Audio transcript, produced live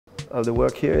the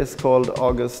work here is called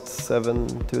August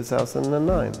 7,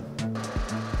 2009.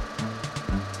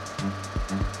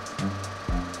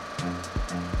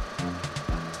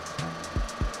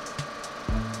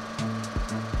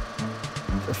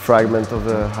 A fragment of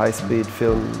a high-speed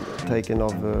film taken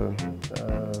of a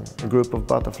group of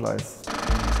butterflies.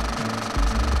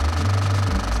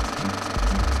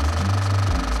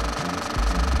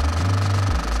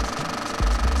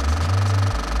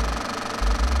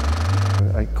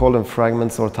 I call them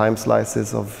fragments or time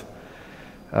slices of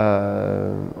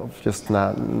just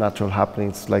natural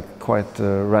happenings, like quite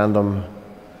random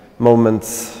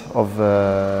moments of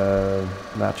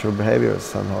natural behaviors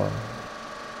somehow.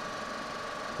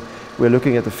 We're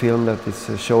looking at a film that is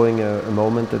showing a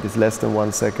moment that is less than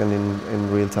 1 second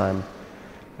in real time.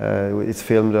 It's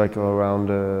filmed like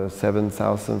around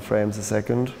 7,000 frames a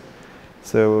second.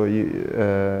 So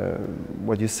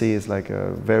what you see is like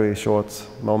a very short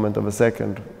moment of a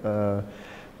second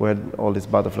where all these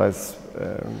butterflies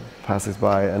passes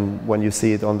by, and when you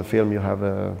see it on the film you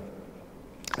have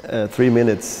 3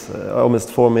 minutes, almost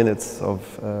 4 minutes of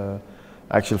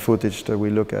actual footage that we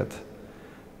look at.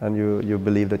 And you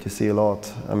believe that you see a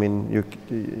lot. I mean,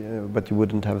 but you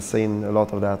wouldn't have seen a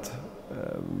lot of that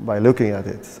by looking at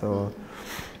it. So,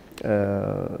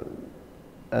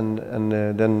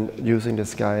 then using the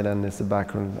sky then as the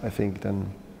background, I think,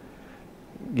 then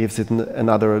gives it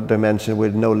another dimension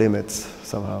with no limits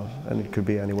somehow, and it could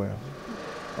be anywhere.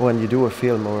 When you do a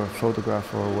film or a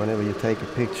photograph, or whenever you take a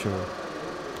picture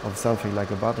of something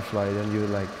like a butterfly, then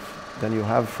you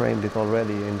have framed it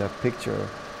already in that picture.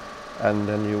 And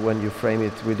then when you frame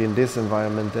it within this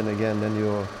environment, then you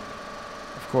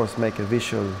of course make a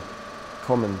visual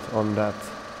comment on that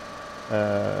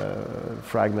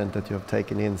fragment that you have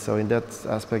taken in. So in that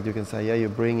aspect you can say, yeah, you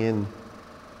bring in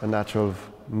a natural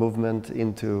movement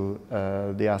into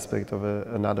the aspect of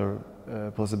another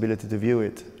possibility to view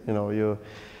it. You know, you're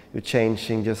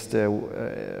changing just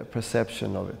the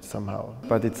perception of it somehow.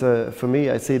 But it's for me,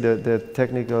 I see the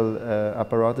technical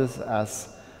apparatus as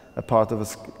a part of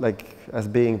as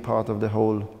being part of the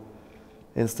whole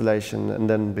installation, and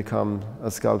then become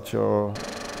a sculpture or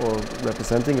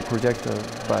representing a projector,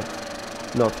 but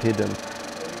not hidden.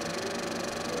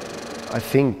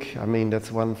 I mean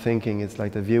that's one thinking. It's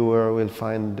like the viewer will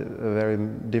find very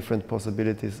different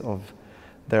possibilities of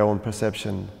their own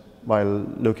perception while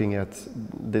looking at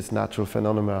this natural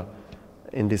phenomena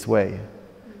in this way,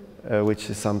 which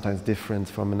is sometimes different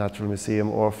from a natural museum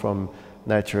or from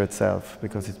nature itself,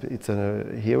 because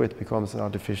here it becomes an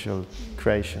artificial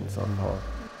creation somehow.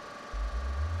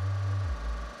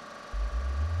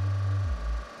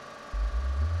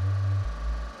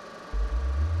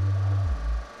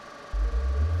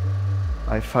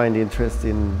 I find interest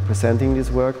in presenting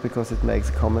this work because it makes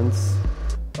comments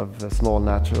of the small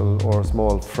natural or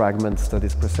small fragments that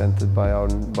is presented by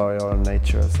our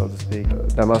nature, so to speak.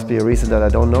 There must be a reason that I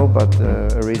don't know, but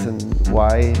a reason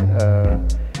why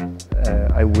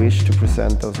I wish to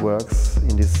present those works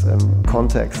in this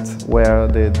context where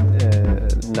the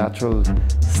natural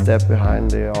step behind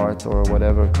the art or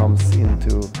whatever comes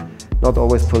into, not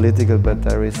always political, but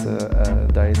there is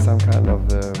some kind of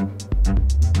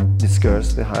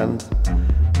discourse behind,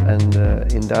 and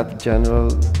in that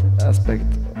general aspect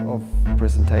of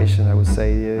presentation I would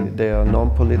say they are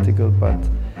non-political, but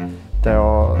there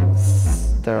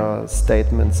are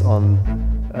statements on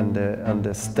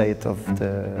the state of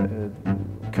the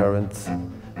current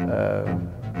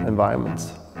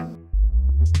environment.